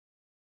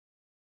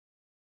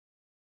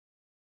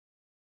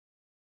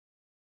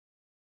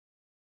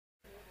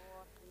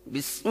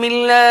بسم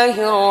الله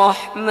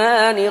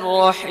الرحمن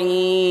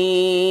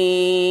الرحيم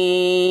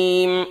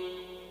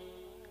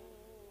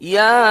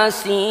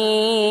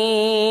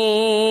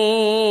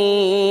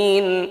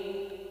ياسين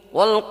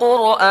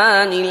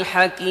والقرآن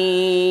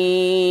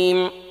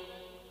الحكيم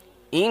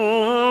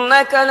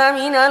إنك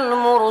لمن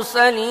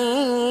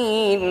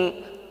المرسلين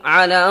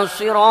على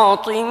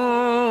صراط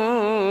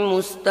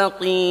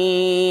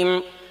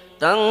مستقيم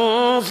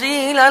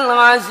تنزيل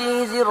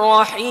العزيز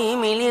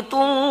الرحيم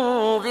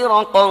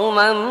لتنذر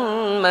قوما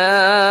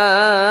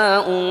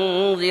ما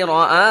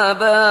أنذر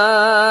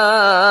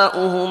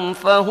آباؤهم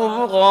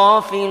فهم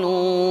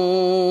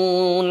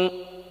غافلون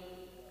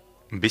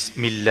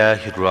بسم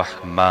الله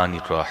الرحمن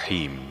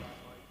الرحيم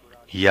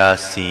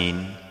ইয়াসিন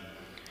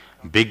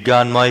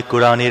বিজ্ঞানময়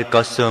কোরআনের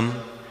কসম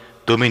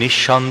তুমি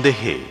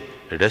নিঃসন্দেহে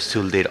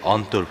রাসূলদের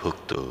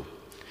অন্তর্ভুক্ত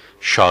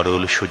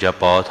সরল সোজা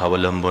পথ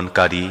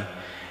অবলম্বনকারী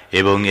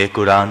এবং এ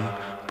কোরআন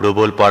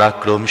প্রবল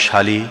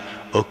পরাক্রমশালী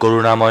ও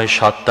করুণাময়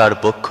সত্তার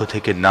পক্ষ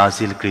থেকে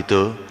নাজিলকৃত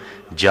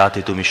যাতে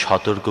তুমি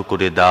সতর্ক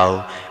করে দাও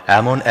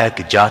এমন এক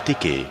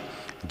জাতিকে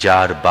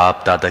যার বাপ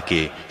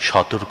দাদাকে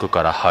সতর্ক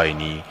করা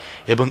হয়নি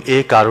এবং এ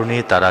কারণে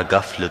তারা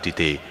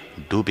গাফলতিতে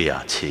ডুবে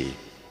আছে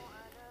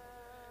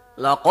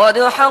لقد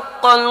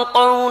حق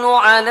القول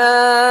على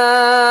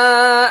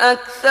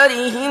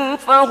أكثرهم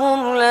فهم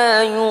لا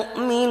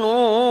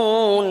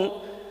يؤمنون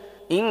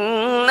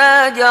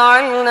إنا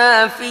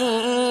جعلنا في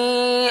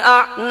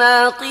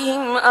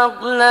أعناقهم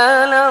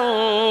أغلالا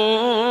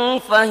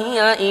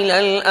فهي إلى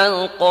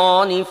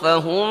الأذقان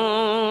فهم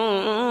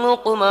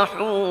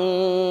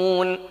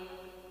مقمحون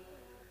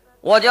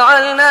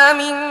وجعلنا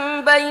من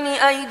بين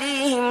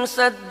أيديهم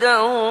سدا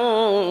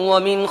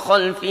ومن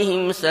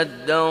خلفهم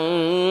سدا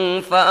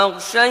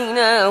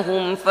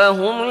فأغشيناهم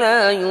فهم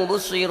لا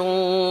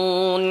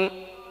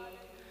يبصرون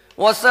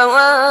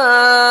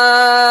وسواء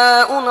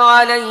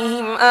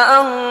عليهم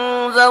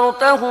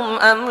أأنذرتهم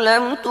أم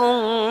لم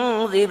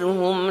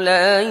تنذرهم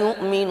لا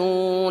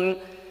يؤمنون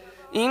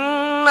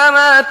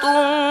إنما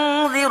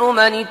تنذر من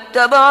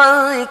اتبع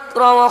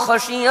الذكر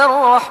وخشي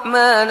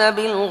الرحمن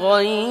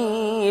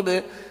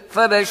بالغيب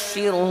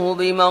فبشره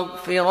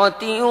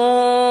بمغفرة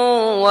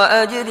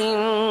وأجر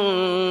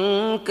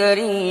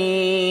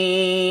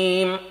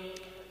كريم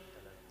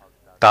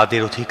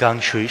তাদের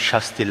অধিকাংশই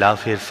শাস্তি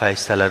লাভের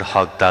ফয়সালার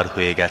হকদার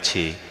হয়ে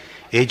গেছে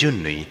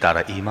এজন্যই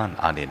তারা ঈমান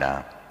আনে না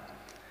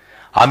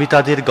আমি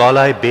তাদের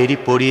গলায় বেড়ি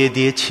পরিয়ে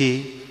দিয়েছি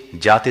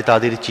যাতে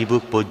তাদের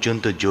চিবুক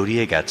পর্যন্ত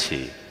জড়িয়ে গেছে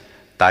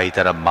তাই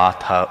তারা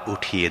মাথা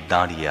উঠিয়ে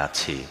দাঁড়িয়ে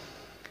আছে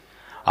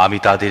আমি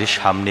তাদের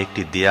সামনে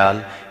একটি দেয়াল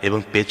এবং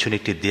পেছনে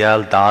একটি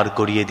দেয়াল দাঁড়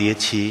করিয়ে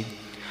দিয়েছি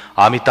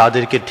আমি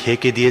তাদেরকে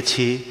ঢেকে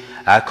দিয়েছি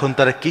এখন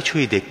তারা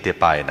কিছুই দেখতে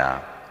পায় না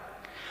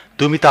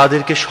তুমি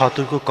তাদেরকে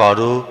সতর্ক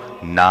করো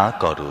না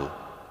করো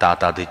তা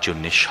তাদের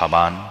জন্য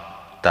সমান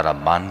তারা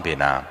মানবে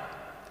না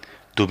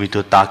তুমি তো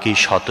তাকেই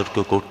সতর্ক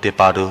করতে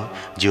পারো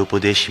যে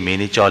উপদেশ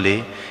মেনে চলে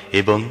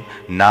এবং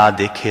না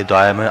দেখে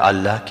দয়াময়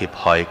আল্লাহকে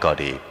ভয়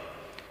করে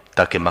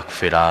তাকে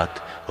মাগফিরাত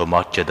ও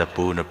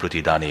মর্যাদাপূর্ণ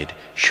প্রতিদানের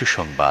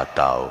সুসংবাদ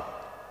দাও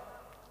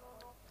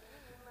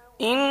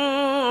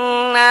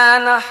إنا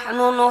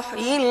نحن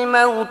نحيي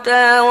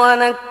الموتى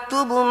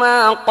ونكتب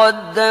ما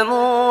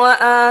قدموا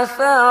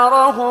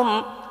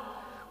وآثارهم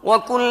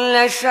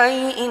وكل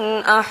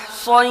شيء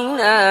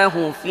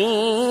أحصيناه في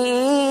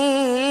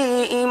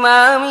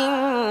إمام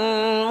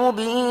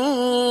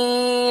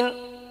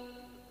مبين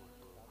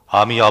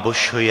আমি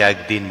অবশ্যই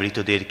একদিন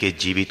মৃতদেরকে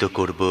জীবিত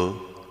করব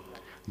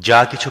যা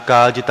কিছু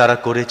কাজ তারা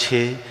করেছে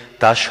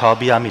তা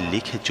সবই আমি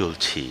লিখে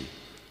চলছি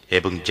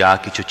এবং যা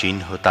কিছু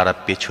চিহ্ন তারা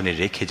পেছনে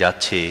রেখে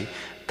যাচ্ছে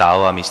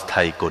তাও আমি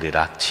স্থায়ী করে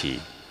রাখছি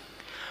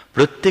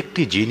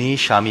প্রত্যেকটি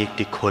জিনিস আমি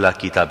একটি খোলা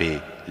কিতাবে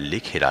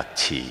লিখে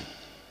রাখছি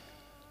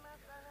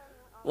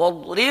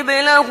واضرب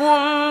لهم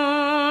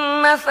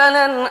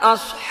مثلا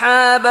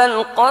أصحاب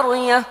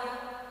القرية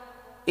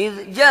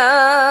إذ جاءها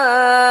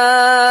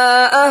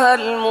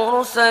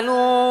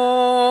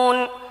المرسلون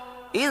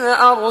إذ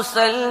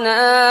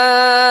أرسلنا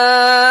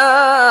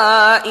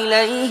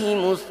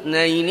إليهم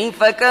اثنين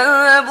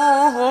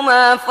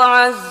فكذبوهما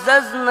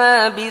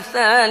فعززنا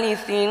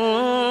بثالث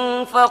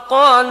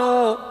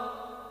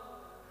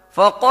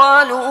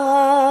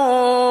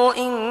فقالوا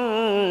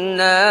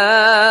إنا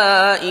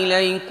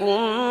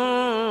إليكم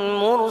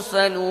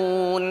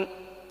مرسلون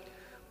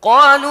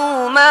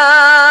قالوا ما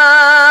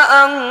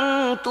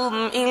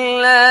أنتم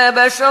إلا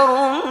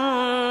بشر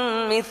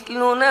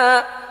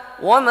مثلنا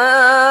وما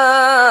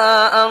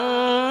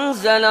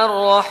أنزل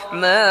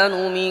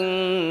الرحمن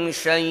من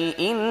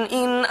شيء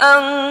إن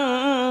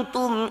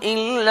أنتم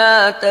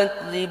إلا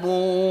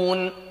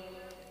تكذبون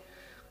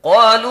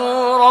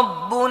قالوا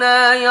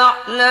ربنا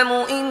يعلم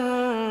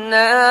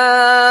إنا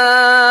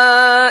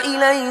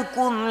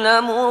إليكم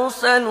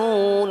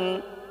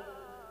لمرسلون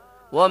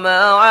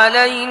وما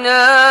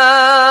علينا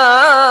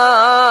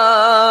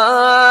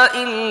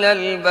إلا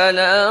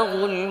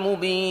البلاغ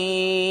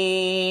المبين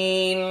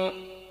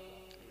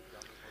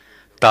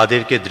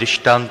তাদেরকে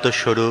দৃষ্টান্ত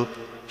স্বরূপ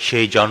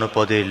সেই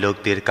জনপদের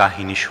লোকদের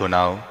কাহিনী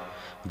শোনাও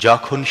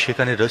যখন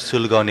সেখানে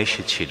রসুলগণ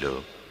এসেছিল,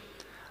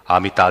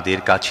 আমি তাদের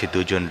কাছে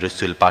দুজন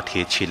রসুল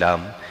পাঠিয়েছিলাম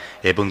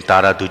এবং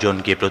তারা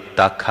দুজনকে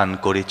প্রত্যাখ্যান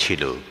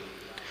করেছিল।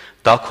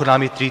 তখন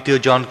আমি তৃতীয়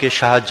জনকে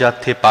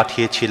সাহায্যার্থে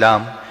পাঠিয়েছিলাম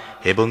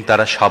এবং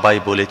তারা সবাই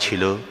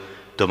বলেছিল,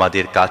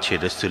 তোমাদের কাছে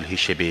রসুল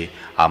হিসেবে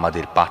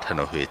আমাদের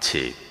পাঠানো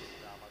হয়েছে।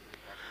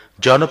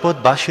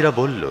 জনপদবাসীরা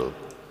বলল,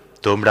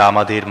 তোমরা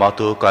আমাদের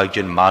মতো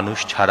কয়েকজন মানুষ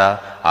ছাড়া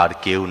আর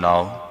কেউ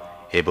নও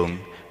এবং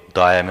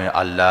দয়াময়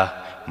আল্লাহ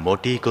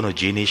মোটেই কোনো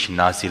জিনিস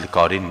নাজিল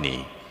করেননি,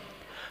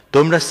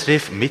 তোমরা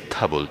স্রেফ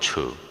মিথ্যা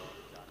বলছো।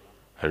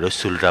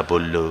 রসুলরা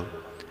বলল,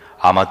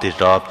 আমাদের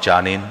রব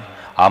জানেন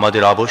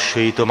আমাদের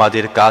অবশ্যই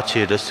তোমাদের কাছে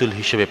রসুল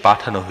হিসেবে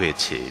পাঠানো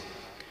হয়েছে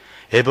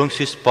এবং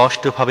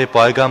সুস্পষ্টভাবে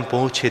পয়গাম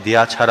পৌঁছে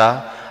দেয়া ছাড়া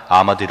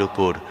আমাদের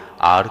উপর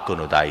আর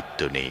কোনো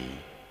দায়িত্ব নেই।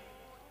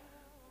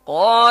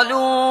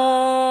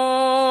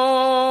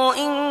 قالوا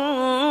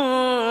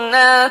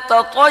إنا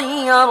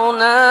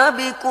تطيرنا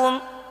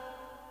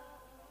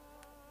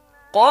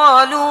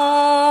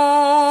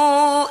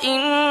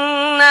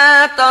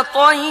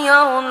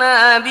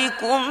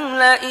بكم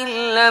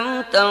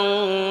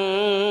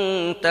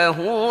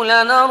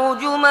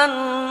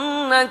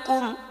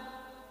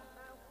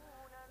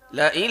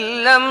لئن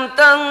لم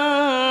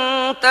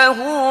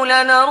تنتهوا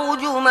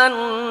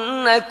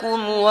لنرجمنكم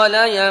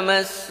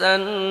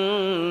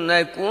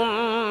وليمسنكم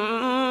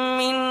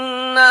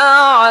منا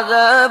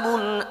عذاب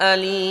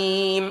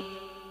أليم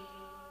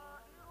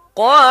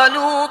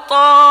قالوا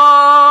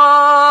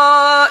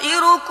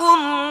طائركم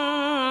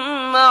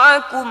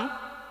معكم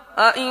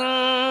أئن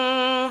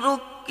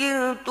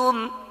ذكرتم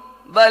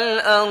بل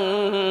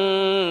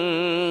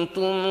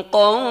أنتم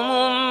قوم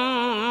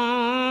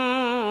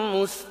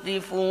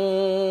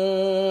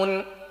مسرفون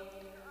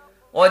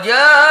وجاء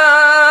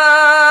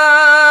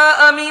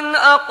من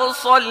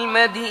أقصى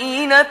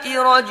المدينة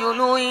رجل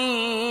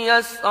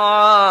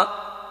يسعى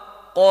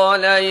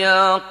قال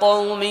يا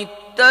قوم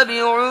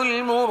اتبعوا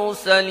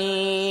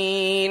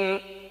المرسلين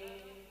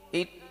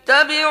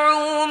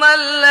اتبعوا من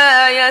لا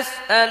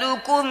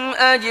يسألكم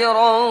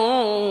أجرا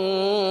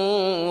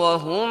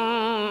وهم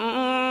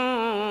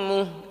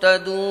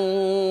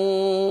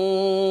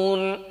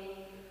مهتدون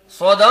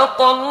صدق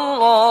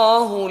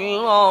الله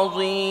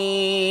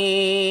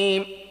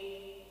العظيم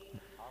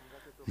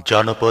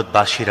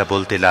জনপদবাসীরা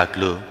বলতে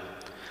লাগল,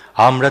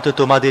 আমরা তো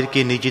তোমাদেরকে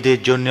নিজেদের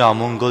জন্য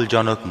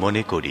অমঙ্গলজনক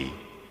মনে করি।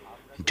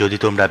 যদি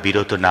তোমরা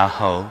বিরত না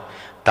হও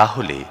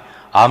তাহলে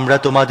আমরা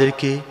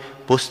তোমাদেরকে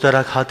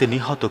পোস্তারাঘাতে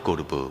নিহত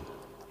করব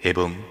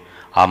এবং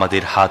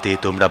আমাদের হাতে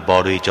তোমরা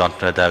বড়ই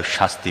যন্ত্রণাদায়ক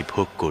শাস্তি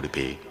ভোগ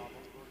করবে।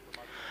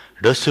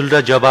 রসুলরা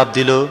জবাব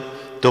দিল,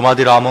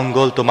 তোমাদের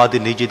অমঙ্গল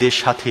তোমাদের নিজেদের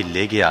সাথে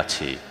লেগে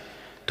আছে।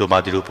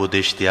 তোমাদের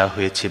উপদেশ দেয়া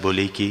হয়েছে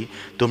বলেই কি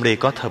তোমরা এই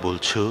কথা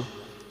বলছো?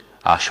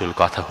 আসল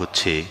কথা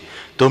হচ্ছে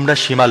তোমরা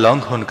সীমা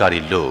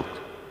লঙ্ঘনকারী লোক।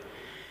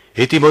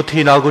 ইতিমধ্যে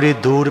নগরীর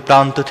দূর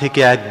প্রান্ত থেকে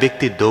এক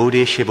ব্যক্তি দৌড়ে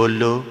এসে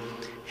বলল,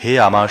 হে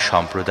আমার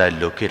সম্প্রদায়ের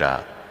লোকেরা,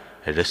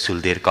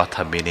 রসুলদের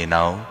কথা মেনে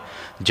নাও,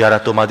 যারা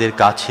তোমাদের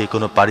কাছে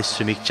কোনো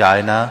পারিশ্রমিক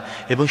চায় না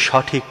এবং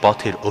সঠিক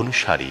পথের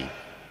অনুসারী,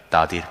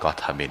 তাদের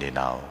কথা মেনে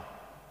নাও।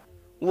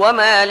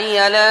 وما لي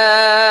لا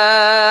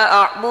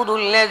أعبد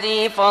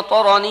الذي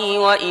فطرني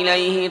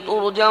وإليه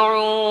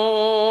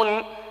ترجعون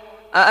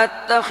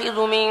أأتخذ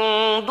من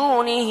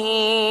دونه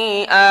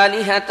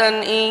آلهة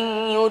إن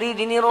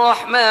يردني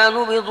الرحمن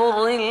بضر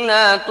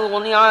لا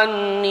تغن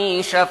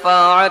عني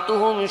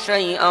شفاعتهم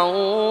شيئا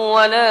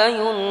ولا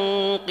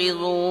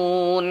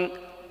ينقذون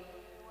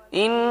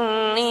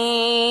إني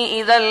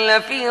إذا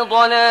لفي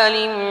ضلال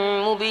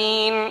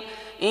مبين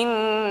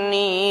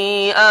إني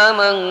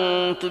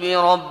آمنت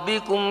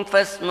بربكم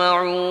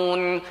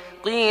فاسمعون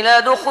قيل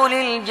ادخل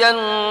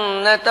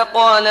الجنة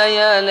قال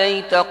يا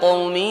ليت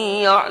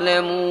قومي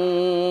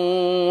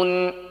يعلمون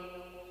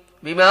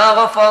بما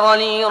غفر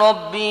لي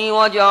ربي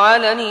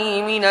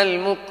وجعلني من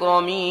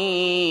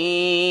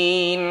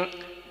المكرمين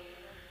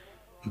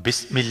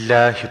بسم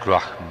الله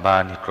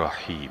الرحمن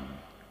الرحيم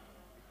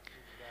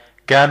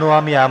কেন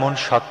আমি এমন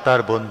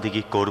সত্তার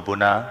বন্দিগি করব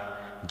না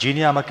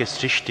যিনি আমাকে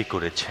সৃষ্টি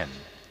করেছেন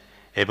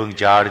এবং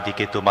যার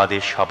দিকে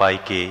তোমাদের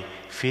সবাইকে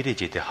ফিরে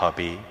যেতে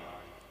হবে?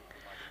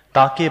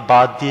 তাকে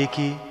বাদ দিয়ে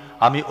কি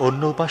আমি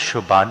অন্য উপাস্য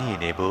বানিয়ে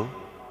নেব?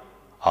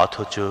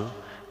 অথচ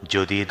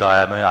যদি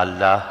দয়াময়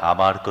আল্লাহ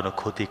আমার কোনো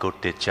ক্ষতি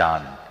করতে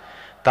চান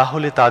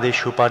তাহলে তাদের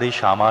সুপারিশ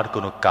আমার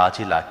কোনো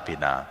কাজে লাগবে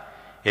না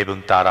এবং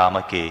তারা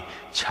আমাকে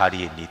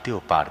ছাড়িয়ে নিতেও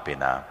পারবে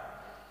না।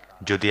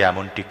 যদি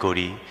এমনটি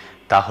করি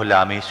তাহলে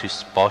আমি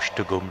সুস্পষ্ট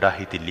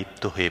গোমরাহিতে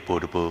লিপ্ত হয়ে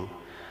পড়ব।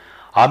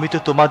 আমি তো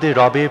তোমাদের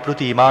রবের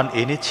প্রতি ঈমান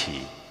এনেছি,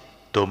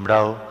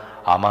 তোমরাও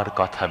আমার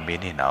কথা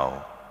মেনে নাও।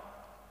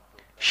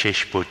 শেষ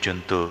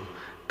পর্যন্ত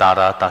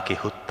তারা তাকে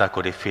হত্যা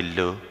করে ফেলল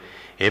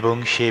এবং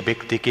সে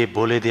ব্যক্তিকে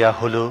বলে দেয়া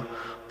হলো,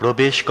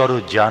 প্রবেশ করো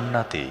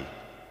জান্নাতে।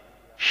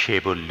 সে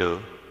বলল,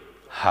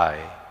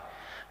 হায়,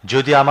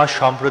 যদি আমার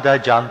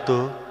সম্প্রদায় জানতো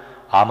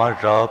আমার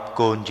রব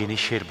কোন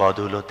জিনিসের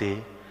বদৌলতে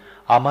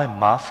আমায়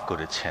মাফ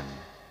করেছেন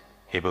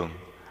এবং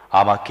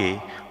আমাকে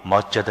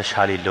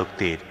মর্যাদাশালী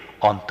লোকদের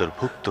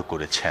অন্তর্ভুক্ত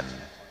করেছেন।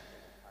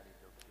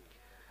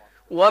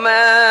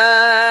 وما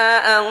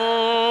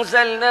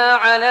أنزلنا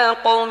على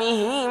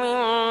قومه من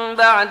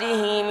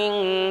بعده من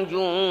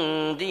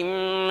جند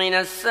من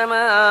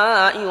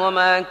السماء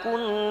وما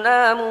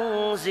كنا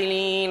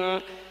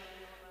منزلين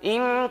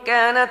إن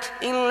كانت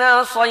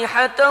إلا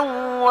صيحة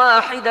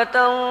واحدة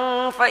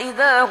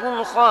فإذا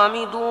هم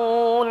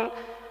خامدون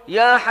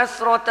يا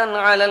حسرة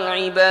على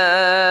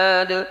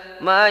العباد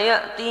ما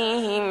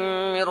يأتيهم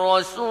من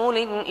رسول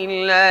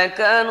إلا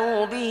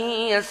كانوا به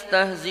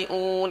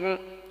يستهزئون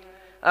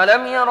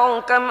ألم يروا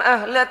كم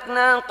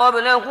أهلكنا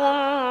قبلهم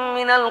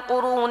من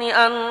القرون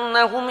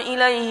أنهم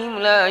إليهم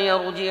لا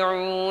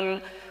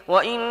يرجعون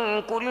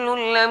وإن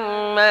كل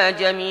لما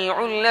جميع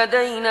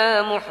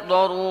لدينا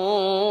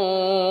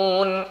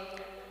محضرون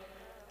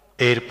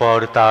এরপর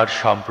তার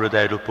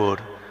সম্প্রদায়ের উপর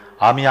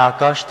আমি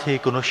আকাশ থেকে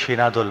কোনো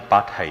সেনাদল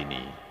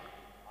পাঠাইনি,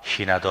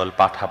 সেনাদল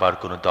পাঠাবার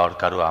কোনো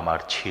দরকারও আমার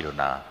ছিল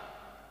না।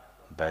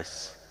 ব্যাস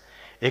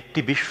একটি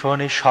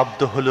বিস্ফোরণের শব্দ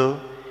হলো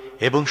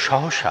এবং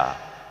সহসা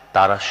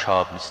তারা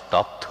সব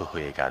স্তব্ধ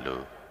হয়ে গেল।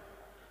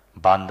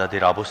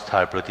 বান্দাদের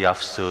অবস্থার প্রতি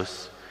আফসোস,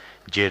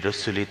 যে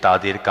রসূলই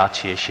তাদের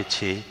কাছে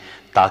এসেছে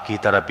তাকে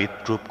তারা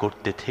বিদ্রূপ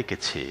করতে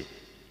থেকেছে।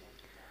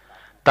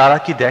 তারা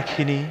কি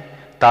দেখেনি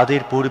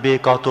তাদের পূর্বে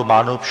কত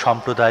মানব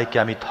সম্প্রদায়কে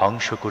আমি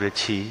ধ্বংস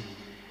করেছি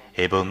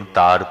এবং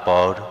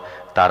তারপর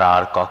তারা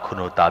আর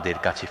কখনো তাদের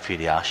কাছে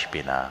ফিরে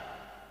আসবে না।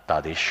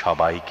 তাদের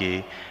সবাইকে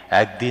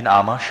একদিন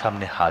আমার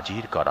সামনে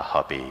হাজির করা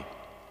হবে।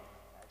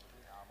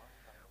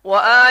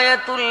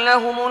 وآية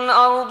لهم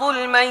الأرض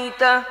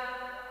الميتة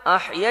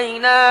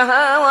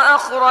أحييناها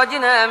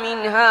وأخرجنا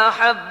منها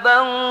حبا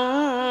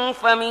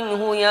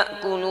فمنه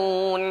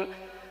يأكلون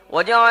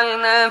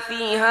وجعلنا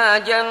فيها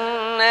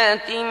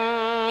جنات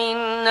من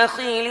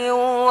نخيل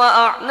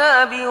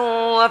وأعناب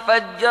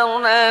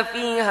وفجرنا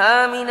فيها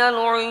من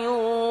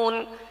العيون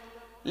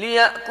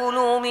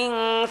ليأكلوا من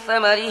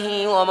ثمره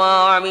وما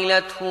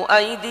عملته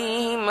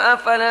أيديهم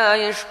أفلا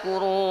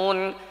يشكرون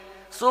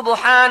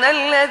سبحان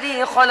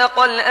الذي خلق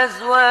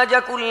الأزواج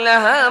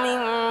كلها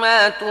مما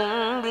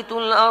تنبت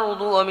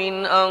الأرض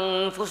ومن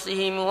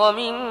أنفسهم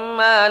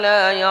ومما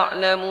لا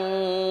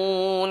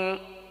يعلمون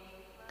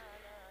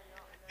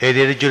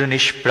এদের জন্য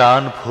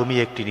নিষ্প্রাণ ভূমি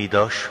একটি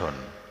নিদর্শন।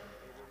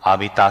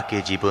 আমি তাকে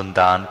জীবন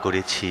দান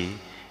করেছি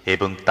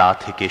এবং তা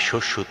থেকে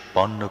শস্য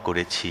উৎপন্ন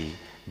করেছি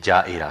যা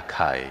এরা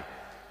খায়।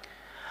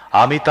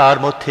 আমি তার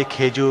মধ্যে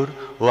খেজুর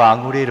ও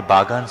আঙুরের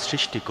বাগান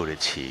সৃষ্টি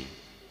করেছি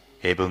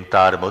এবং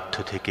তার মধ্য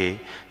থেকে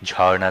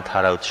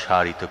ঝর্ণাধারা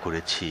উৎসারিত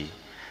করেছি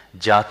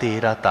যাতে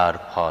এরা তার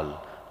ফল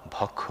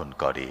ভক্ষণ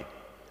করে।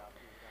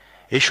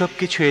 এসব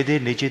কিছু এদের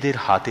নিজেদের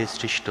হাতে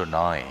সৃষ্ট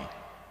নয়,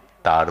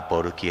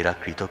 তারপরও কি এরা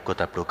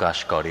কৃতজ্ঞতা প্রকাশ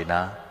করে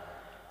না?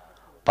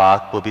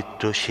 পাক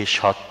পবিত্র সে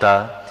সত্তা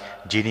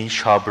যিনি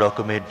সব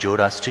রকমের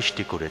জোড়া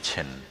সৃষ্টি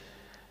করেছেন,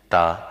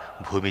 তা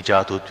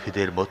ভূমিজাত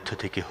উদ্ভিদের মধ্য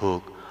থেকে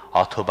হোক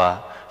অথবা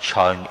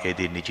স্বয়ং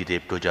এদের নিজেদের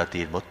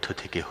প্রজাতির মধ্য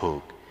থেকে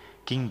হোক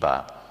কিংবা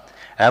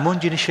এমন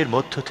জিনিসের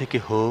মধ্য থেকে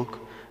হোক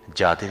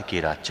যাদেরকে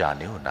এরা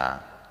জানেও না।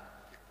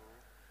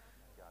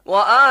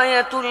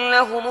 وآية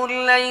لهم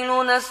الليل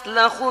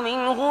نسلخ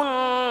منه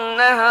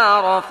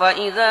النهار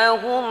فإذا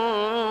هم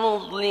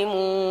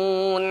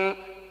مظلمون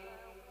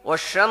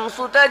والشمس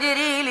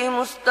تجري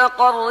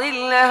لمستقر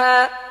لها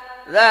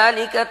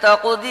ذلك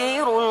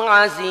تقدير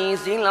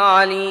العزيز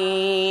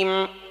العليم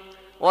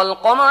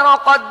والقمر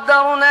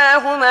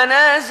قدرناه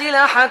منازل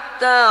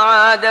حتى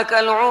عاد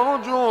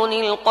كالعرجون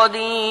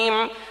القديم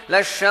لا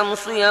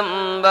الشمس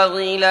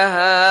ينبغي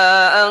لها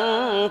أن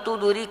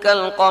تدرك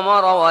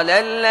القمر ولا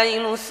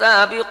الليل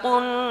سابق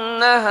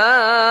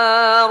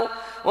النهار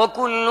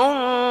وكل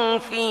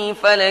في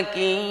فلك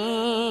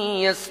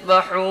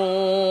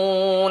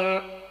يسبحون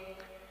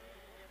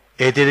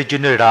এদের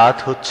জন্য রাত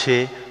হচ্ছে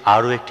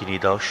আরো একটি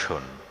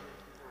নিদর্শন।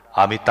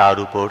 আমি তার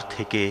উপর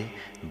থেকে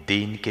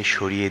দিনকে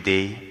সরিয়ে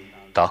দেই,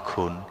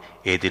 তখন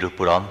এদের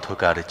উপর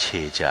অন্ধকার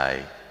ছেয়ে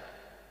যায়।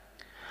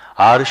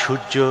 আর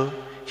সূর্য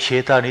সে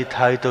তার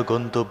নির্ধারিত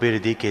গন্তব্যের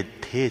দিকে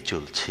ধেয়ে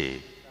চলছে।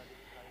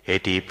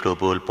 এটি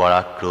প্রবল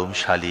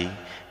পরাক্রমশালী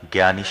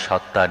জ্ঞানী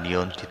সত্তা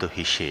নিয়ন্ত্রিত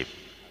হিসেব।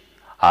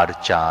 আর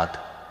চাঁদ,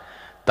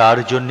 তার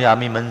জন্য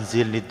আমি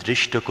মঞ্জিল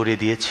নির্দিষ্ট করে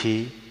দিয়েছি,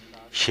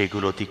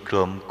 সেগুলো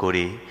অতিক্রম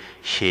করে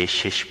সে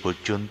শেষ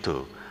পর্যন্ত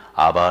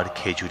আবার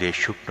খেজুরের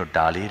শুকনো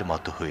ডালের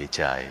মতো হয়ে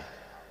যায়।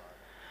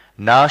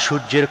 না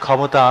সূর্যের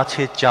ক্ষমতা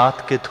আছে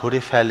চাঁদকে ধরে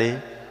ফেলে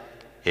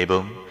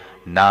এবং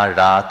না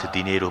রাত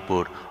দিনের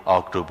উপর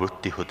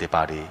অগ্রবর্তী হতে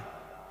পারে।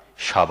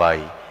 সবাই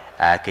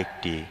এক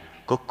একটি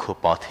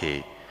কক্ষপথে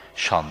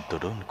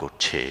সন্তরণ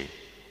করছে।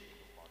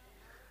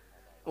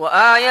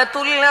 وآية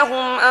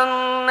لهم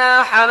أنا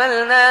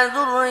حملنا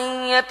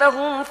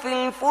ذريتهم في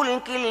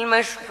الفلك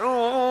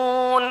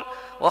المشحون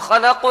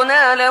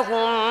وخلقنا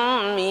لهم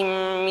من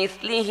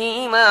مثله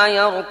ما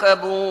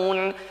يركبون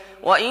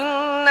وإن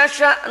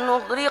نشأ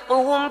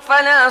نغرقهم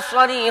فلا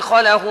صريخ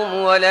لهم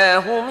ولا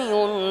هم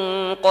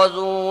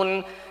ينقذون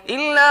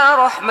إلا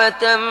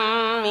رحمة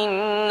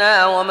منا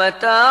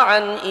ومتاعا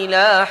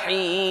إلى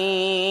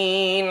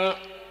حين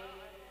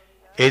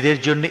এদের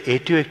জন্য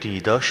এটিও একটি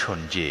নিদর্শন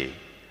যে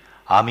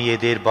আমি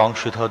এদের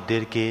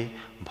বংশধরদেরকে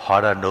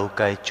ভরা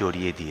নৌকায়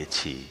চড়িয়ে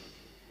দিয়েছি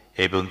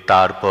এবং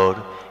তারপর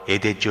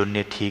এদের জন্য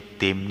ঠিক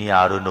তেমনি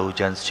আরো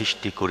নৌযান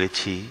সৃষ্টি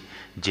করেছি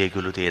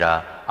যেগুলোতে এরা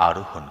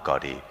আরোহণ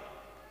করে।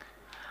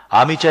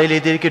 আমি চাইলে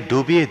এদেরকে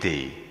ডুবিয়ে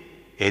দেই,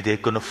 এদের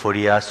কোনো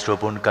ফরিয়াদ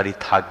শ্রবণকারী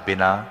থাকবে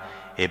না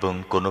এবং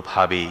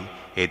কোনোভাবেই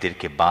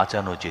এদেরকে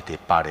বাঁচানো যেতে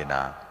পারে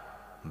না।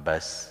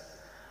 ব্যাস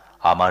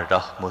আমার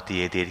রহমতি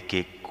এদেরকে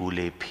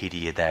কুলে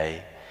ফিরিয়ে দেয়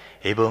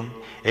এবং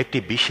একটি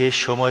বিশেষ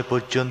সময়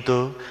পর্যন্ত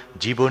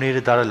জীবনের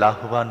দ্বারা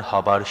লাভবান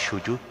হবার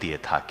সুযোগ দিয়ে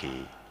থাকে।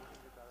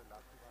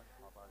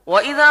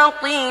 وَإِذَا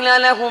قِيلَ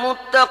لَهُمُ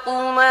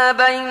اتَّقُوا مَا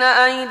بَيْنَ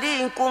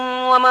أَيْدِيكُمْ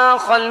وَمَا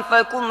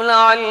خَلْفَكُمْ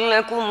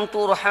لَعَلَّكُمْ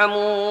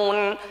تُرْحَمُونَ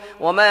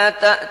وَمَا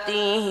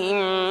تَأْتِيهِمْ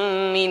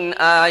مِنْ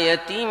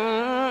آيَةٍ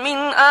مِنْ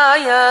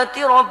آيَاتِ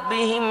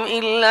رَبِّهِمْ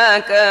إِلَّا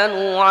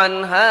كَانُوا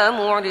عَنْهَا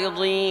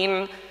مُعْرِضِينَ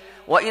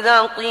وَإِذَا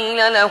قِيلَ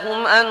لَهُمْ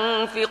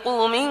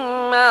أَنفِقُوا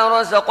مِمَّا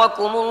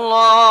رَزَقَكُمُ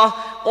اللَّهُ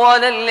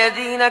قَالَ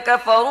الَّذِينَ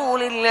كَفَرُوا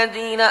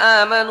لِلَّذِينَ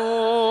آمَنُوا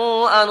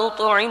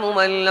أَنُطْعِمُ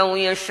مَن لَّوْ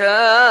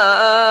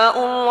يَشَاءُ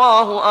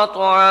اللَّهُ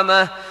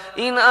أَطْعَمَهُ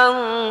إِنْ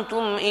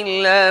أَنتُمْ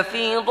إِلَّا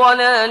فِي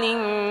ضَلَالٍ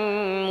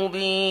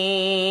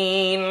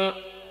مُّبِينٍ।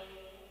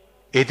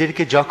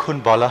 এদেরকে যখন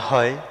বলা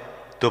হয়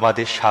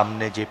তোমাদের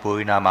সামনে যে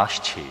পরিণাম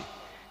আসছে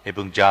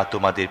এবং যা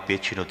তোমাদের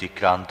পেছনে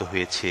অতিক্রান্ত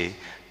হয়েছে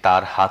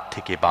তার হাত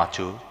থেকে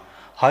বাঁচো,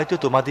 হয়তো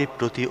তোমাদের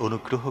প্রতি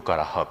অনুগ্রহ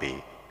করা হবে,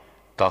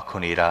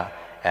 তখন এরা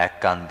এক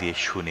কান দিয়ে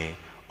শুনে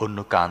অন্য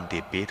কান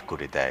দিয়ে বের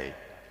করে দেয়।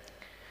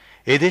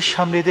 এদের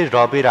সামনে এদের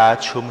রবের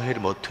আয়াতসমূহের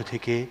মধ্য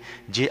থেকে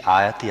যে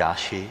আয়াতি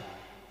আসে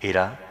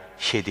এরা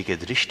সেদিকে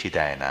দৃষ্টি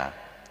দেয় না,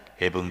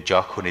 এবং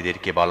যখন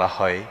এদেরকে বলা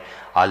হয়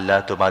আল্লাহ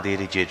তোমাদের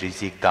যে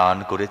রিজিক দান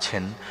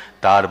করেছেন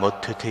তার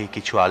মধ্য থেকে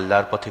কিছু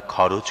আল্লাহর পথে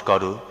খরচ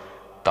করো,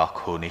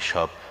 তখন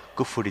এসব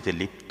কুফরিতে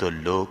লিপ্ত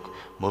লোক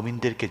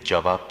মুমিনদেরকে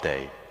জবাব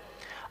দেয়,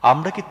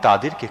 আমরা কি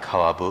তাদেরকে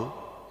খাওয়াবো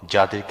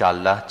যাদেরকে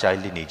আল্লাহ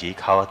চাইলে নিজেই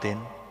খাওয়াতেন?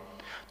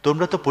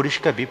 তোমরা তো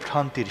পরিষ্কার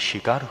বিভ্রান্তির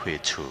শিকার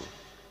হয়েছ।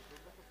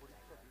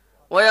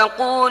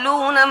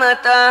 وَيَقُولُونَ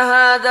مَتَى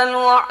هَذَا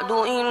الْوَعْدُ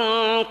إِن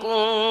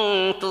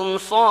كُنتُمْ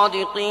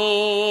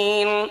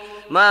صَادِقِينَ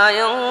مَا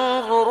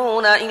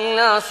يَنظُرُونَ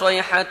إِلَّا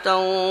صَيْحَةً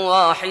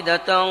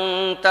وَاحِدَةً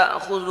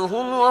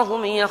تَأْخُذُهُمْ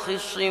وَهُمْ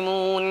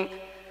يَخِصِّمُونَ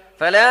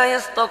فَلَا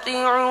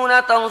يَسْتَطِيعُونَ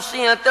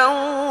تَوْصِيَةً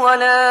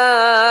وَلَا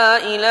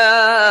إِلَى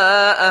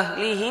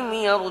أَهْلِهِمْ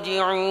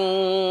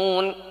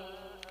يَرْجِعُونَ।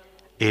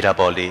 এরা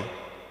বলে,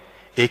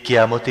 এ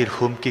কিয়ামতের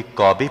হুমকি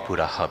কবে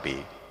পুরা হবে?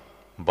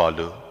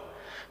 বলো,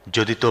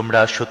 যদি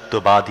তোমরা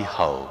সত্যবাদী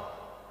হও।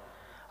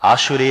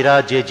 আসলে এরা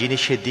যে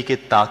জিনিসের দিকে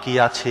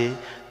তাকিয়ে আছে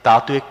তা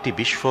তো একটি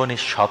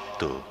বিস্ফোরণের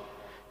শব্দ,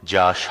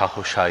 যা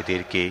সহসা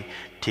এদেরকে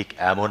ঠিক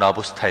এমন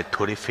অবস্থায়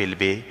ধরে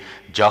ফেলবে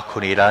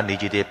যখন এরা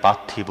নিজেদের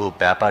পার্থিব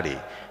ব্যাপারে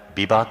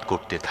বিবাদ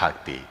করতে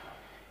থাকবে,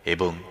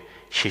 এবং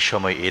সে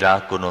সময় এরা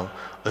কোনো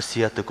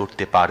ওসিয়াত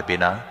করতে পারবে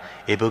না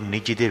এবং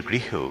নিজেদের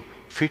গৃহেও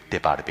ফিরতে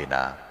পারবে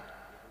না।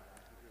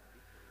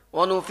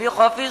 ونفخ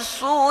في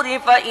الصور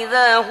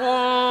فإذا هم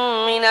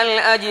من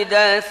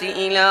الأجداث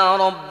إلى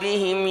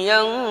ربهم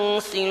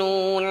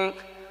ينسلون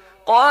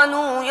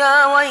قالوا يا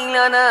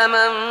ويلنا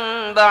من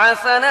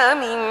بعثنا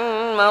من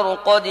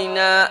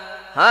مرقدنا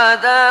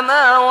هذا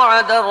ما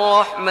وعد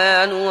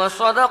الرحمن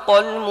وصدق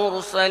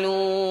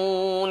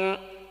المرسلون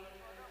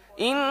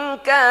إن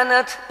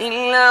كانت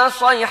إلا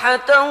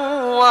صيحة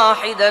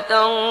واحدة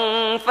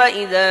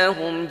فإذا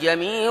هم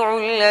جميع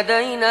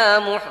لدينا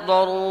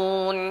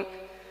محضرون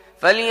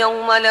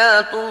فاليوم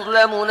لا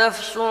تظلم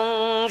نفس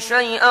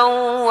شيئا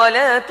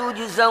ولا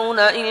تجزون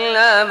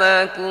إلا ما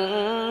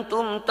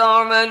كنتم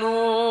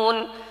تعملون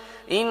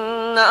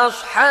إن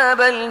أصحاب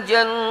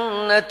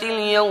الجنة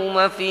اليوم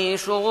في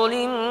شغل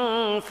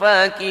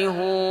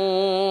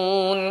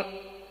فاكهون।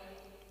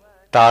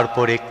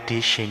 তারপর একটি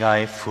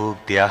শিঙায় ফুঁক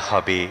দেয়া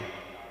হবে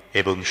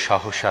এবং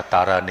সহসা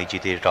তারা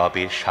নিজেদের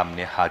রবের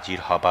সামনে হাজির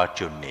হবার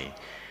জন্যে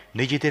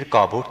নিজেদের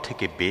কবর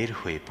থেকে বের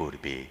হয়ে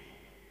পড়বে।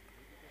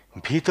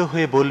 ভীত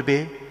হয়ে বলবে,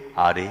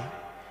 আরে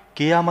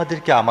কে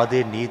আমাদেরকে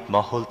আমাদের নিজ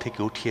মহল থেকে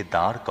উঠিয়ে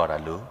দাঁড়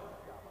করালো?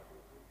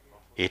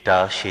 এটা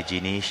সে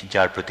জিনিস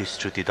যার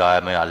প্রতিশ্রুতি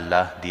দয়াময়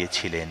আল্লাহ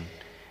দিয়েছিলেন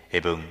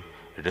এবং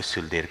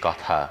রসুলদের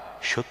কথা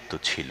সত্য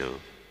ছিল।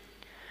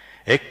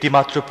 একটি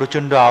মাত্র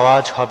প্রচণ্ড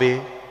আওয়াজ হবে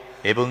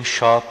এবং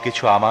সব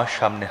কিছু আমার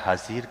সামনে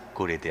হাজির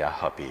করে দেয়া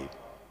হবে।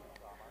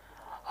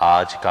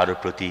 আজ কারো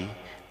প্রতি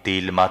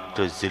তিল মাত্র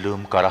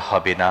জুলুম করা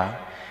হবে না,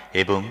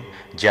 এবং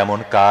যেমন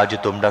কাজ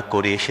তোমরা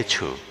করে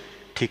এসেছো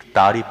ঠিক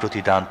তারই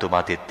প্রতিদান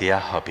তোমাদের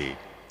দেয়া হবে।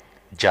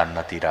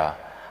 জান্নাতীরা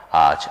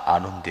আজ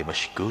আনন্দে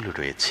মশগুল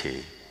রয়েছে।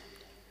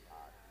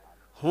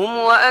 هم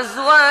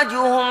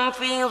وأزواجهم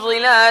في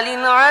ظلال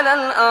على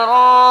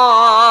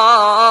الأرائك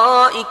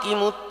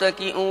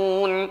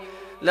متكئون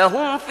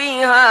لهم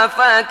فيها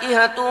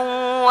فاكهة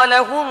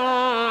ولهم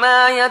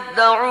ما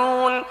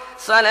يدعون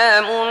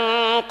سلام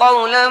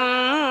قولا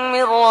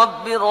من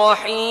رب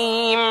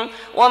رحيم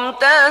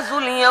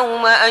وامتازوا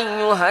اليوم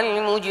أيها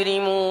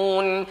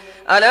المجرمون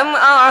ألم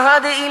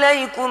أعهد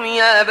إليكم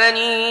يا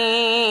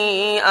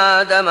بني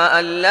آدم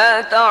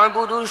ألا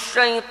تعبدوا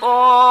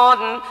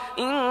الشيطان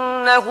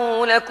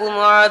إنه لكم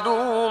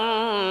عدو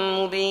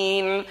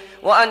مبين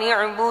وأن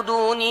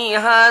اعبدوني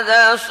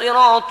هذا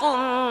صراط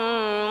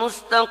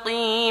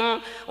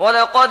مستقيم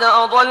ولقد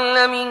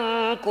أضل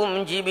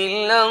منكم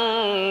جبلا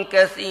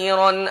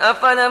كثيرا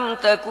أفلم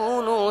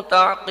تكونوا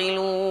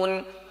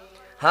تعقلون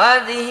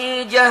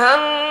هذه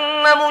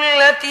جهنم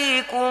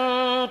التي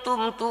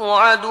كنتم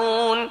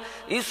توعدون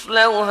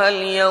اصلوها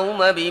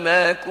اليوم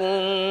بما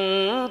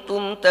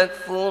كنتم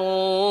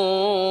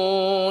تكفرون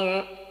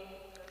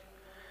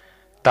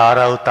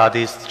তারাও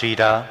তাদের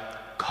স্ত্রীরা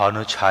ঘন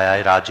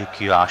ছায়ায়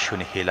রাজকীয়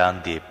আসনে হেলান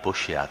দিয়ে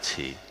বসে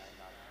আছে।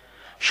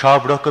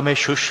 সব রকমের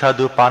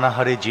সুস্বাদু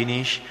পানাহারের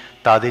জিনিস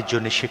তাদের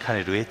জন্য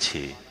সেখানে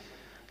রয়েছে।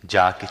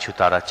 যা কিছু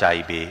তারা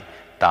চাইবে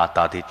তা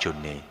তাদের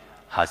জন্য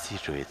হাজির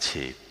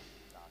রয়েছে।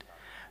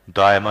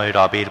 দয়াময়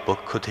রবের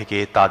পক্ষ থেকে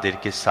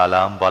তাদেরকে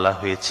সালাম বলা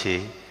হয়েছে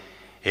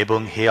এবং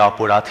হে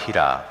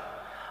অপরাধীরা,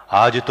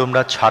 আজ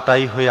তোমরা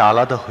ছাঁটাই হয়ে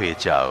আলাদা হয়ে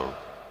যাও।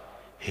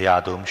 হে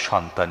আদম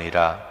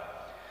সন্তানেরা,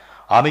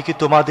 আমি কি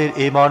তোমাদের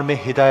এ মর্মে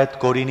হিদায়াত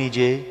করিনি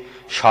যে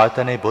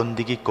শয়তানের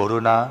বন্দিগি করো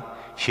না,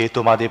 সে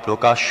তোমাদের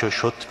প্রকাশ্য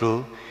শত্রু,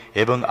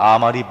 এবং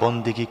আমারই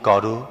বন্দিগি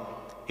করো,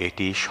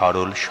 এটি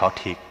সরল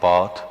সঠিক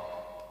পথ।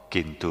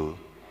 কিন্তু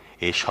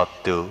এ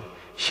সত্ত্বেও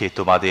সে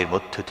তোমাদের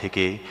মধ্য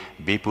থেকে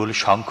বিপুল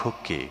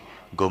সংখ্যককে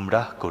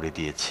গোমরাহ করে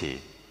দিয়েছে।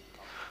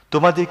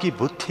 তোমাদের কি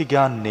বুদ্ধি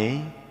জ্ঞান নেই?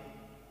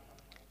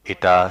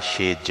 এটা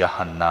সে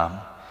জাহান্নাম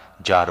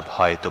যার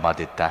ভয়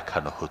তোমাদের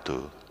দেখানো হতো।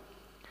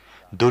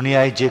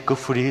 দুনিয়ায় যে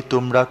কুফরি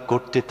তোমরা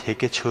করতে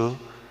থেকেছ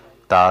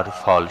তার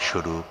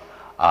ফলস্বরূপ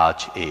আজ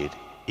এর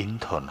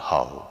ইন্ধন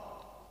হও।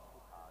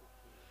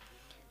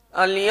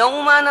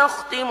 اليوم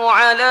نختم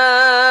على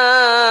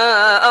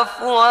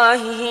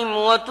أفواههم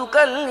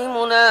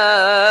وتكلمنا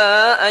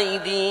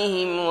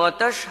أيديهم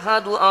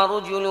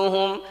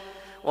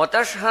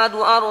وتشهد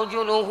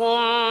أرجلهم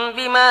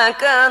بما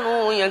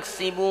كانوا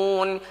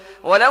يكسبون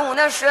ولو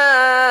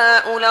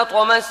نشاء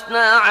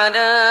لطمسنا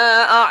على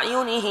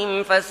أعينهم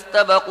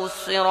فاستبقوا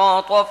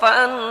الصراط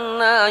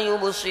فأنى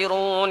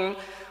يبصرون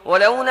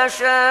ولو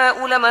نشاء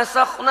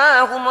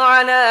لمسخناهم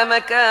على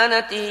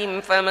مكانتهم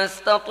فما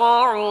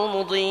استطاعوا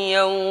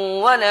مضيا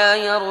ولا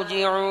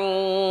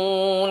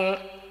يرجعون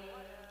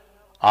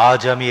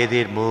আজ আমি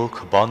এদের মুখ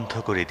বন্ধ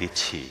করে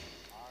দিচ্ছি,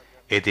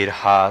 এদের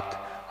হাত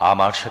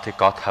আমার সাথে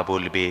কথা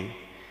বলবে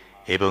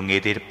এবং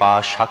এদের পা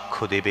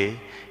সাক্ষ্য দেবে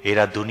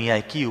এরা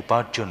দুনিয়ায় কি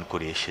উপার্জন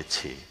করে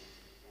এসেছে।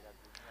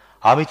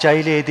 আমি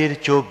চাইলে এদের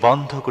চোখ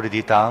বন্ধ করে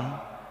দিতাম,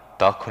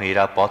 তখন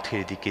এরা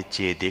পথের দিকে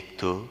চেয়ে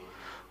দেখত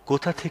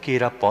কোথা থেকে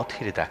এরা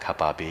পথের দেখা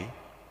পাবে।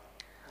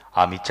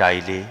 আমি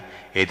চাইলে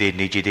এদের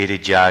নিজেদের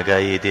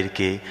জায়গায়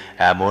এদেরকে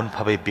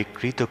এমনভাবে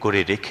বিকৃত করে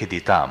রেখে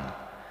দিতাম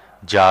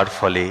যার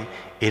ফলে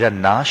এরা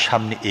না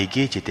সামনে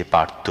এগিয়ে যেতে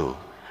পারত,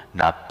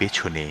 না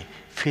পেছনে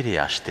ফিরে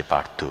আসতে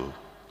পারত।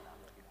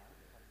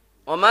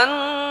 ومن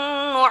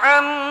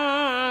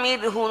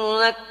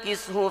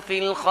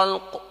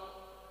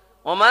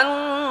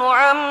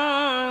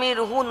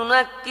نعمره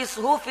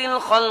ننكسه في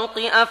الخلق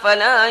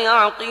أفلا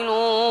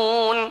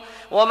يعقلون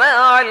وما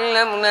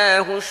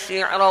علمناه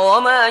الشعر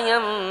وما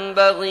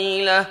ينبغي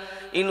له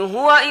إن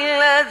هو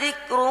إلا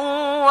ذكر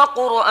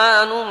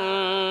وقرآن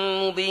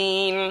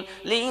مبين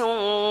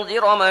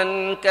لينذر من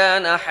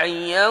كان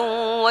حيا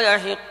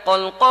ويحق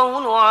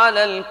القول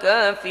على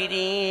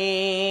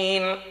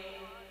الكافرين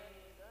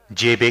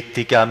যে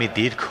ব্যক্তিকে আমি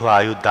দীর্ঘ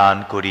আয়ু দান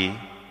করি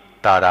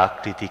তার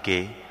আকৃতিকে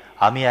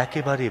আমি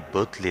একেবারে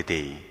বদলে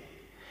দেই,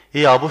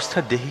 এই অবস্থা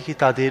দেখে কি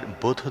তাদের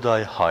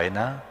বোধোদয় হয়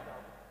না?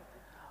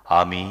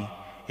 আমি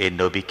এ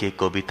নবীকে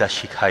কবিতা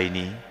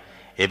শিখাইনি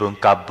এবং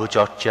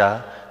কাব্যচর্চা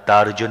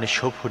তার জন্য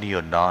শোভনীয়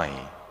নয়।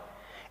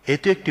 এ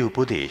তো একটি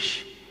উপদেশ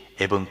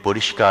এবং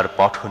পরিষ্কার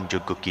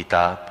পঠনযোগ্য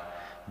কিতাব,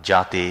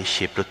 যাতে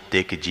সে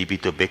প্রত্যেক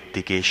জীবিত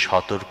ব্যক্তিকে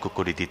সতর্ক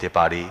করে দিতে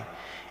পারে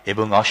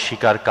এবং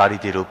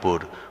অস্বীকারীদের উপর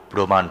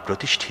প্রমাণ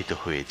প্রতিষ্ঠিত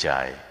হয়ে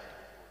যায়।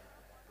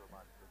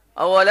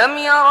 أولم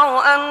يروا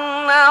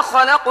أنا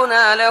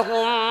خلقنا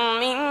لهم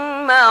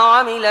مما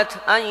عملت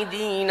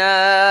أيدينا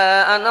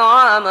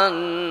أنعاما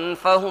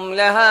فهم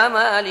لها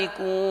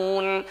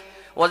مالكون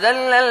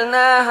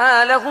وذللناها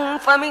لهم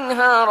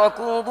فمنها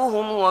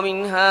ركوبهم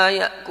ومنها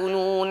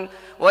يأكلون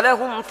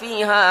ولهم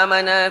فيها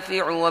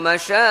منافع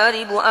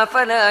ومشارب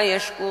أفلا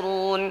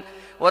يشكرون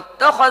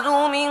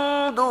واتخذوا من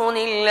دون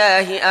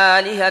الله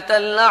آلهة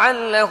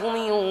لعلهم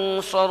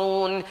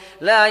ينصرون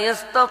لا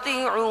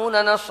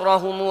يستطيعون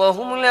نصرهم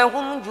وهم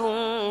لهم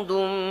جند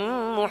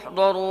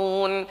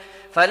محضرون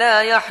فلا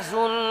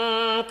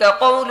يحزنك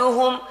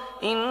قولهم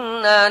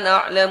إنا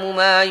نعلم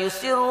ما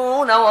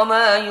يسرون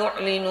وما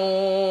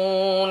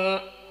يعلنون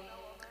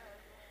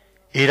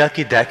এরা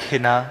কি দেখে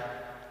না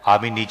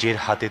আমি নিজের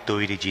হাতে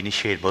তৈরি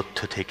জিনিসের মধ্য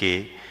থেকে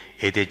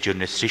এদের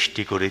জন্য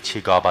সৃষ্টি করেছি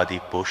গবাদি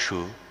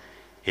পশু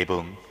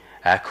এবং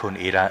এখন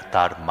এরা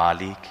তার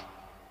মালিক।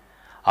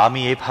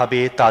 আমি এভাবে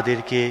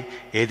তাদেরকে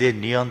এদের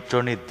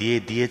নিয়ন্ত্রণে দিয়ে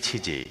দিয়েছি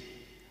যে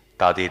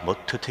তাদের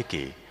মধ্য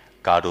থেকে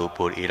কারো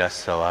উপর এরা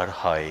সওয়ার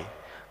হয়,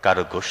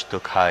 কারো গোশত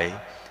খায়,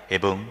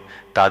 এবং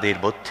তাদের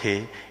মধ্যে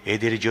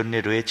এদের জন্য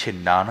রয়েছে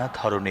নানা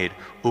ধরনের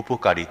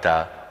উপকারিতা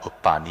ও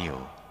পানীয়।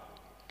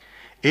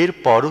 এর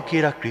পরও কি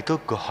এরা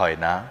কৃতজ্ঞ হয়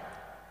না?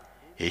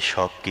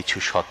 এসব কিছু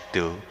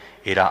সত্ত্বেও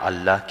এরা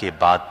আল্লাহকে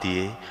বাদ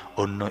দিয়ে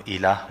অন্য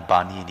ইলাহ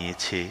বানিয়ে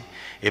নিয়েছে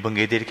এবং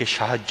এদেরকে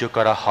সাহায্য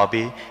করা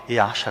হবে এ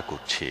আশা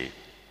করছে।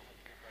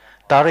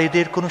 তারা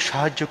এদের কোনো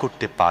সাহায্য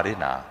করতে পারে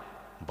না,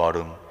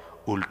 বরং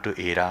উল্টো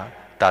এরা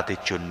তাদের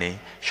জন্যে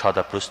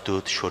সদা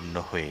প্রস্তুত সৈন্য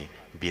হয়ে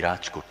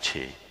বিরাজ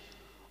করছে।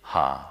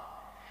 হ্যাঁ,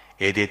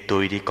 এদের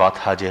তৈরি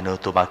কথা যেন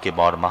তোমাকে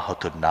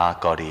মর্মাহত না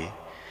করে,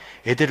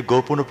 এদের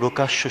গোপন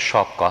প্রকাশ্য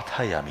সব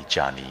কথাই আমি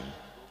জানি।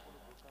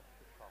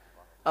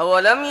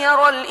 أولم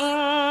ير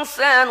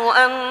الإنسان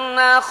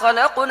أنا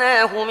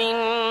خلقناه من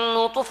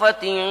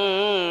نطفة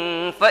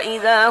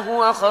فإذا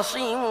هو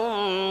خصيم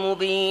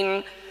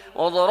مبين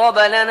وضرب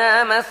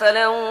لنا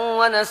مثلا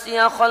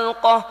ونسي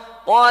خلقه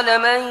قال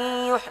من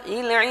يحيي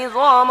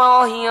العظام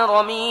وهي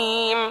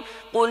رميم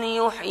قل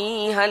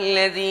يحييها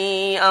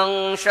الذي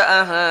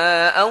أنشأها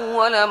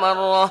أول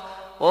مرة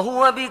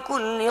وهو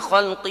بكل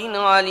خلق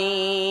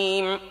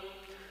عليم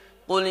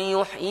قل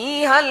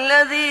يحييها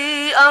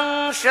الذي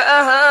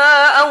أنشأها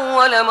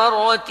أول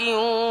مرة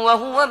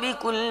وهو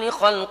بكل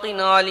خلق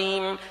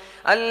عليم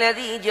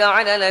الذي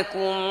جعل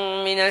لكم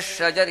من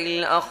الشجر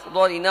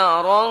الأخضر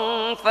نارا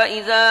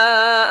فإذا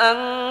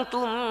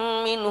أنتم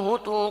منه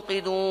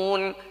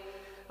توقدون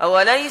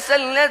أوليس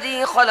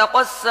الذي خلق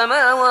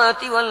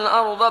السماوات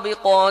والأرض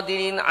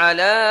بقادر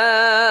على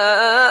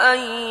أن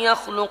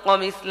يخلق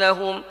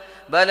مثلهم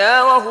بلى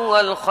وهو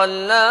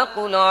الخلاق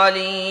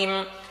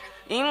العليم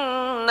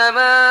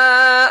إنما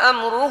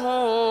أمره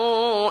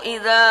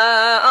إذا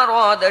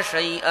أراد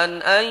شيئا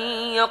أن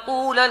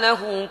يقول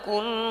له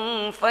كن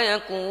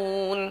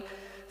فيكون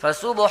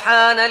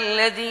فسبحان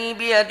الذي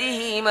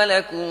بيده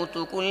ملكوت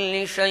كل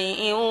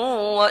شيء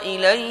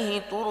وإليه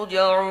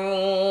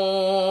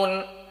ترجعون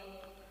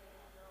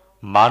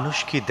মানুষ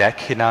কি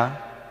দেখে না,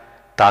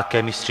 তাকে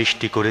আমি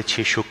সৃষ্টি করেছি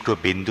শুক্র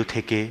বিন্দু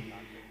থেকে,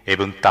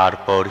 এবং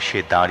তারপর সে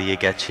দাঁড়িয়ে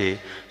গেছে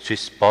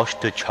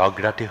সুস্পষ্ট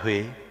ঝগড়াটে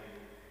হয়ে।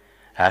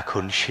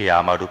 এখন সে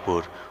আমার উপর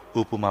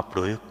উপমা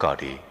প্রয়োগ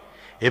করে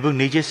এবং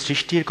নিজের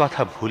সৃষ্টির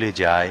কথা ভুলে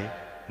যায়,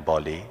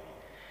 বলে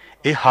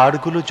এ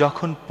হাড়গুলো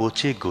যখন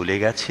পচে গলে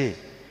গেছে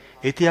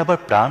এতে আবার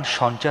প্রাণ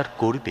সঞ্চার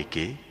করবে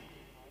কে?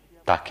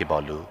 তাকে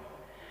বলো,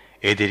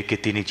 এদেরকে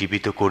তিনি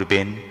জীবিত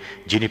করবেন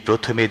যিনি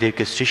প্রথমে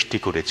এদেরকে সৃষ্টি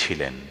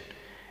করেছিলেন,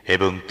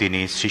 এবং তিনি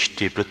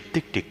সৃষ্টির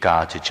প্রত্যেকটি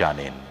কাজ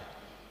জানেন।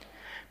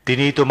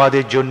 তিনি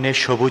তোমাদের জন্য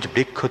সবুজ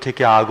বৃক্ষ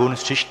থেকে আগুন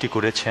সৃষ্টি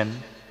করেছেন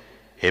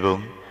এবং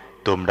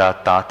তোমরা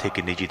তা থেকে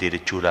নিজেদের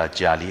চুলা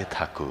জ্বালিয়ে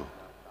থাকো।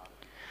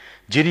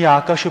 যিনি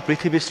আকাশ ও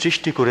পৃথিবী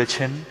সৃষ্টি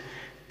করেছেন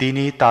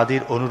তিনি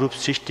তাদের অনুরূপ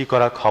সৃষ্টি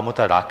করার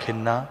ক্ষমতা রাখেন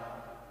না?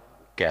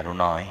 কেন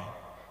নয়,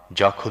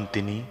 যখন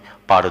তিনি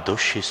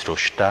পারদর্শী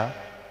স্রষ্টা।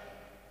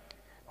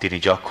 তিনি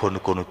যখন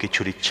কোনো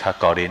কিছুর ইচ্ছা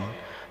করেন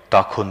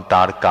তখন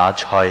তার কাজ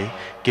হয়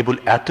কেবল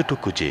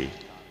এতটুকু যে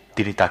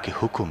তিনি তাকে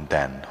হুকুম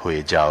দেন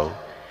হয়ে যাও,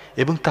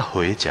 এবং তা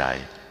হয়ে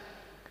যায়।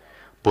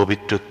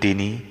 পবিত্র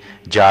তিনি,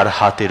 যার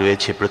হাতে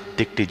রয়েছে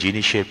প্রত্যেকটি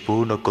জিনিসের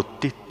পূর্ণ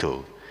কর্তৃত্ব,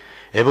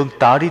 এবং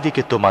তারই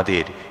দিকে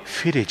তোমাদের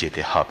ফিরে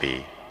যেতে হবে।